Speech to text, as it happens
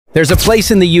There's a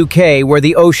place in the UK where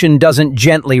the ocean doesn't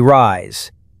gently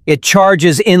rise. It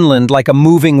charges inland like a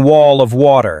moving wall of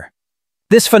water.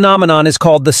 This phenomenon is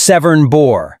called the Severn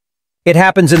Bore. It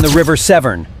happens in the River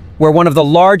Severn, where one of the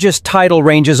largest tidal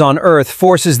ranges on Earth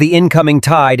forces the incoming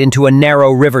tide into a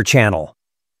narrow river channel.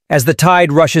 As the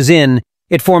tide rushes in,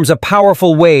 it forms a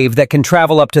powerful wave that can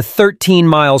travel up to 13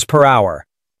 miles per hour,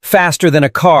 faster than a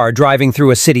car driving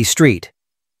through a city street.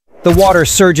 The water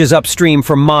surges upstream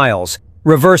for miles,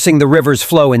 reversing the river's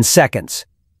flow in seconds.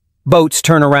 Boats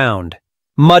turn around,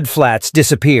 mudflats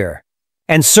disappear,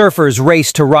 and surfers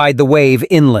race to ride the wave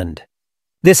inland.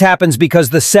 This happens because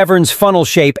the Severn's funnel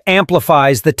shape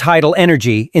amplifies the tidal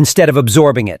energy instead of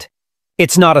absorbing it.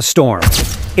 It's not a storm.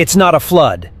 It's not a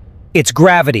flood. It's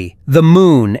gravity, the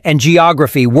moon, and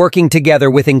geography working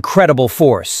together with incredible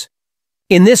force.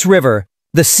 In this river,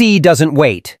 the sea doesn't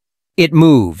wait. It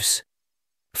moves.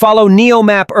 Follow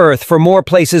NeoMap Earth for more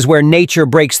places where nature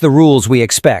breaks the rules we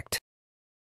expect.